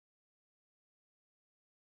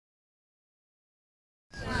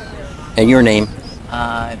And your name?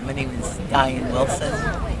 My name is Diane Wilson.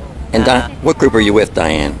 And what group are you with,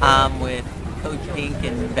 Diane? I'm with Coach Pink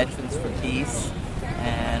and Veterans for Peace,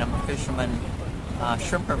 and I'm a fisherman,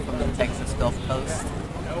 shrimper from the Texas Gulf Coast.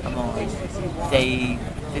 I'm on day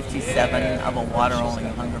 57 of a water-only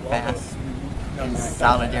hunger fast in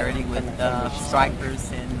solidarity with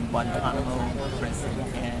strikers in Guantanamo prison.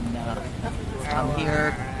 And I'm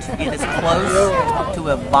here to get as close to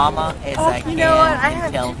Obama as I can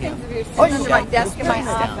and tell him to shut his face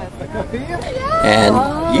down.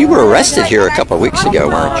 And you were arrested here a couple of weeks ago,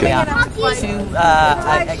 weren't you? Yeah.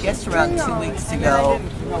 I guess around 2 weeks ago,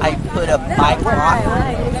 I put a bike lock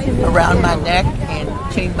around my neck and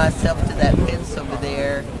chained myself to that fence over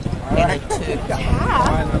there. And it took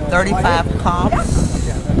 35 cops,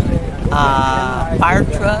 fire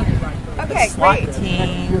truck, a SWAT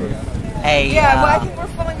team, a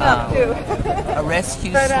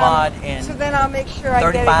rescue squad, and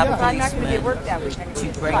 35 policemen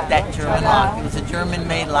to break that German lock. It was a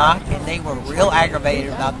German-made lock, and they were real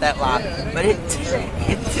aggravated about that lock. But it took.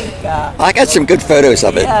 I got some good photos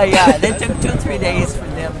of it. Yeah. It took 2 or 3 days for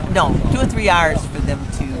them. No, 2 or 3 hours for them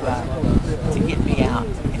to get me out.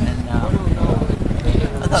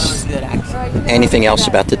 I thought it was good, actually. Anything else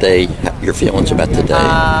about today? Your feelings about today?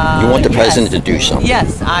 You want the president to do something?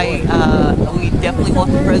 Yes, we definitely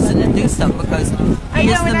want the president to do something because he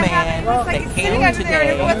is the man that can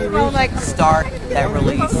today start that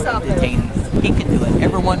release of detainees. He can do it.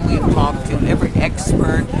 Everyone we've talked to, every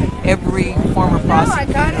expert, every former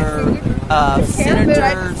prosecutor,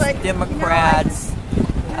 senators, Democrats,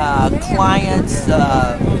 clients,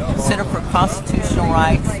 Center for Constitutional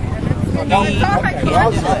Rights. He can do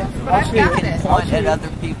it. He can point at other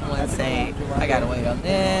people and say, I gotta wait on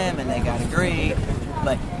them and they gotta agree,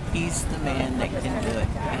 but he's the man that can do it,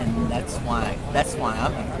 and that's why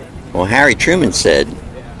I'm here. Well, Harry Truman said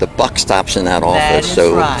the buck stops in that office,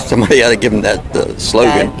 so right. Somebody ought to give him that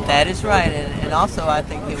slogan. That is right, and also I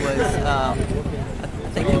think it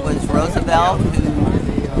was Roosevelt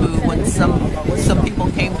who when some people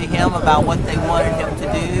came to him about what they wanted him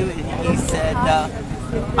to do, he said,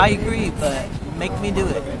 I agree, but make me do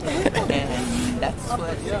it. And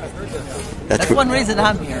that's one reason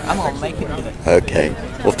I'm here. I'm going to make him do it. Okay.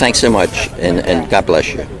 Well, thanks so much, and God bless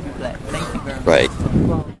you. Thank you very much. Right.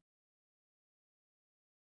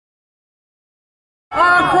 A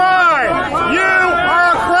crime! You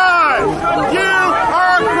are a crime! You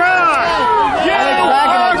are a crime! You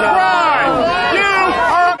are a crime! You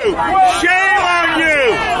are shame on you!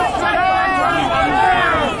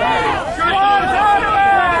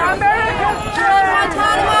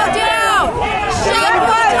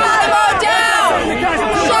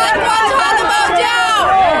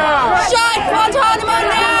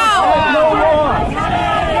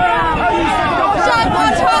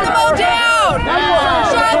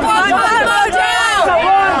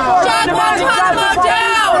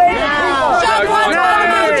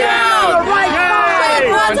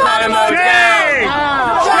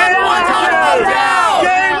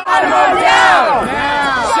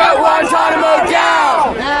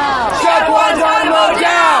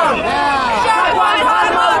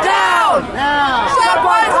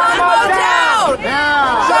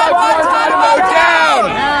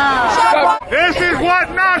 This is what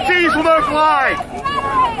Nazis look like!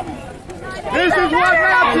 This is what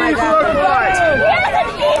Nazis look like!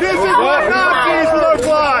 This is what Nazis...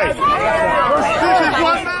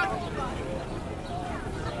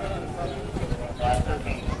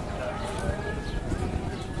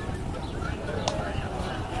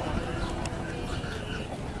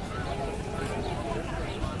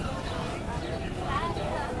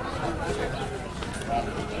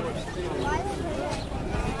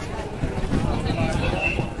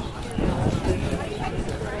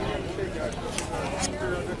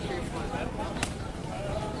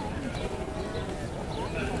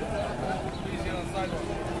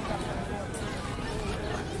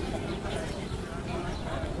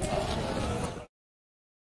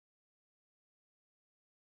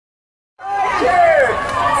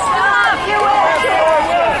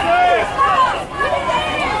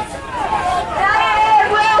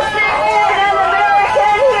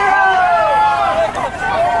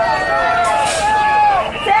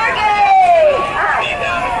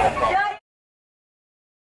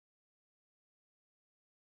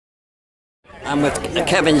 I'm with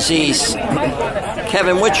Kevin Zeese.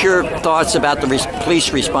 Kevin, what's your thoughts about the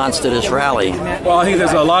police response to this rally? Well, I think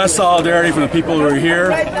there's a lot of solidarity from the people who are here.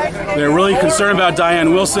 They're really concerned about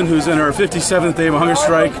Diane Wilson, who's in her 57th day of a hunger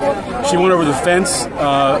strike. She went over the fence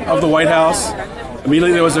of the White House,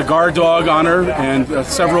 Immediately there was a guard dog on her and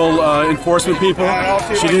several enforcement people.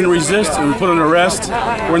 She didn't resist and was put on arrest.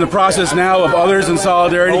 We're in the process now of others in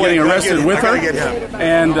solidarity getting arrested with her.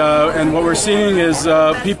 And what we're seeing is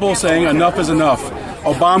people saying enough is enough.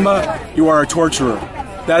 Obama, you are a torturer.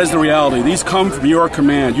 That is the reality. These come from your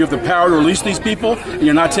command. You have the power to release these people, and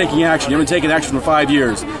you're not taking action. You haven't taken action for 5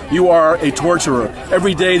 years. You are a torturer.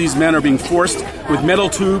 Every day these men are being forced with metal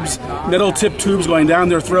tip tubes going down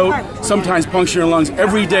their throat, sometimes puncturing their lungs.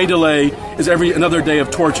 Every day delay is another day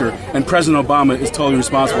of torture, and President Obama is totally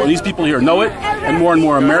responsible. And these people here know it, and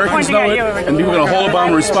more Americans know it, and people are going to hold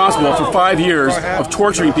Obama responsible for 5 years of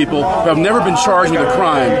torturing people who have never been charged with a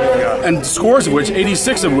crime, and scores of which,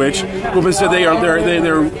 86 of which, who have been said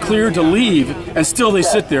they're cleared to leave, and still they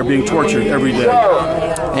sit there being tortured every day.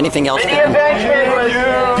 Anything else?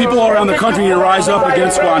 People all around the country need to rise up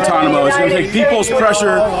against Guantanamo. It's going to take people's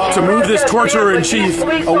pressure to move this torturer-in-chief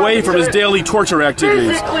away from his daily torture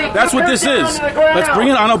activities. That's what this is. Let's bring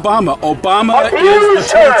it on Obama. Obama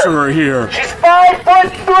is the torturer here. She's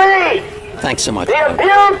 5'3". Thanks so much. They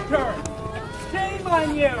abused her. Shame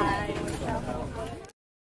on you.